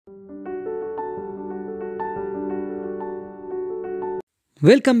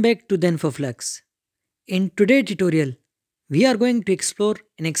Welcome back to Theinfoflux. In today's tutorial, we are going to explore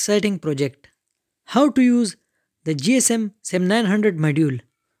an exciting project. How to use the GSM SIM900 module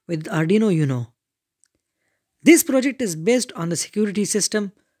with Arduino Uno. This project is based on the security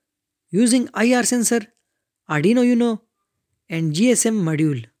system using IR sensor, Arduino Uno and GSM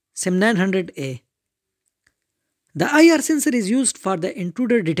module SIM900A. The IR sensor is used for the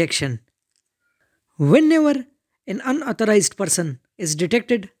intruder detection. Whenever an unauthorized person is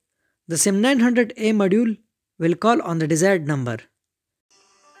detected, the SIM900A module will call on the desired number.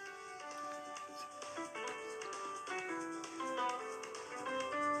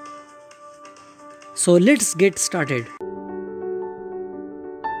 So let's get started.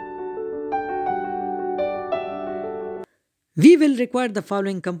 We will require the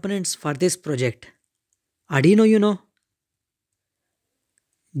following components for this project: Arduino Uno,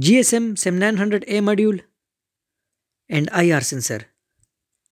 GSM SIM900A module, and IR sensor.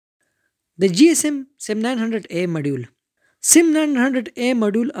 The GSM SIM900A module. SIM900A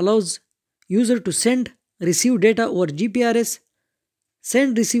module allows user to send, receive data over GPRS,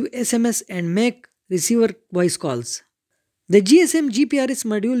 send, receive SMS and make receiver voice calls. The GSM GPRS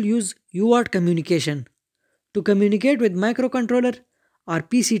module use UART communication to communicate with microcontroller or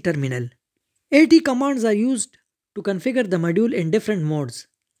PC terminal. AT commands are used to configure the module in different modes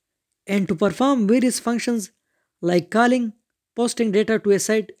and to perform various functions like calling, posting data to a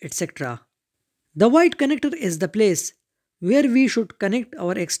site, etc. The white connector is the place where we should connect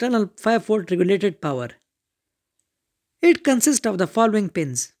our external 5V regulated power. It consists of the following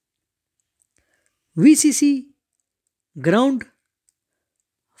pins: VCC, ground,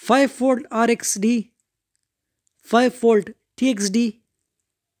 5V RXD, 5V TXD,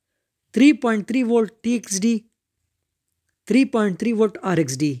 3.3V TXD, 3.3V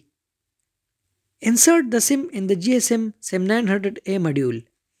RXD. Insert the SIM in the GSM SIM900A module.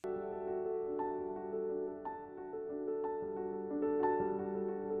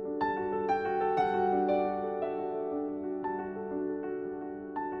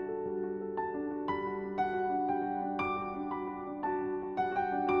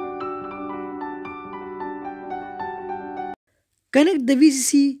 Connect the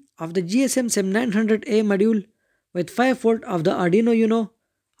VCC of the GSM SIM900A module with 5V of the Arduino Uno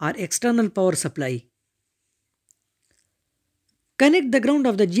or external power supply. Connect the ground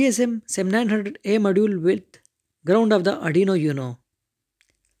of the GSM SIM900A module with ground of the Arduino Uno.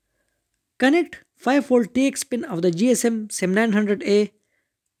 Connect 5V TX pin of the GSM SIM900A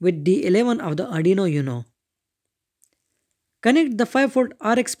with D11 of the Arduino Uno. Connect the 5V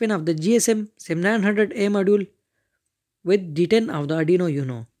RX pin of the GSM SIM900A module with D10 of the Arduino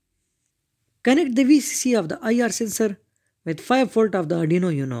Uno. Connect the VCC of the IR sensor with 5V of the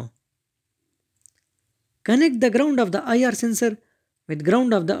Arduino Uno. Connect the ground of the IR sensor with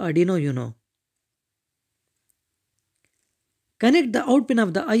ground of the Arduino Uno. Connect the out pin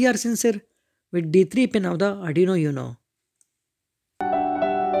of the IR sensor with D3 pin of the Arduino Uno.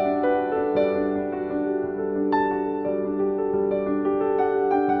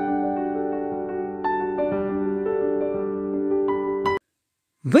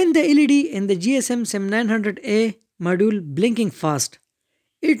 When the LED in the GSM SIM900A module blinking fast,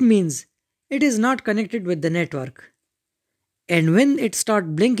 it means it is not connected with the network. And when it starts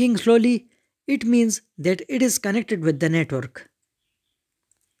blinking slowly, it means that it is connected with the network.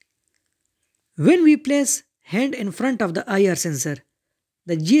 When we place hand in front of the IR sensor,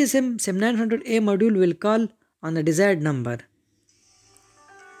 the GSM SIM900A module will call on the desired number.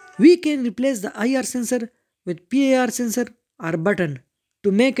 We can replace the IR sensor with PIR sensor or button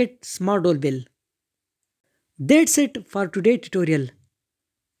to make it smart doorbell. That's it for today's tutorial.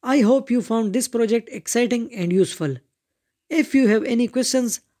 I hope you found this project exciting and useful. If you have any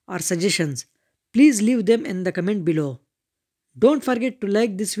questions or suggestions, please leave them in the comment below. Don't forget to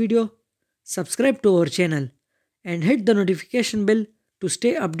like this video, subscribe to our channel, and hit the notification bell to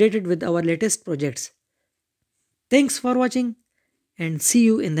stay updated with our latest projects. Thanks for watching and see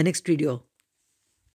you in the next video.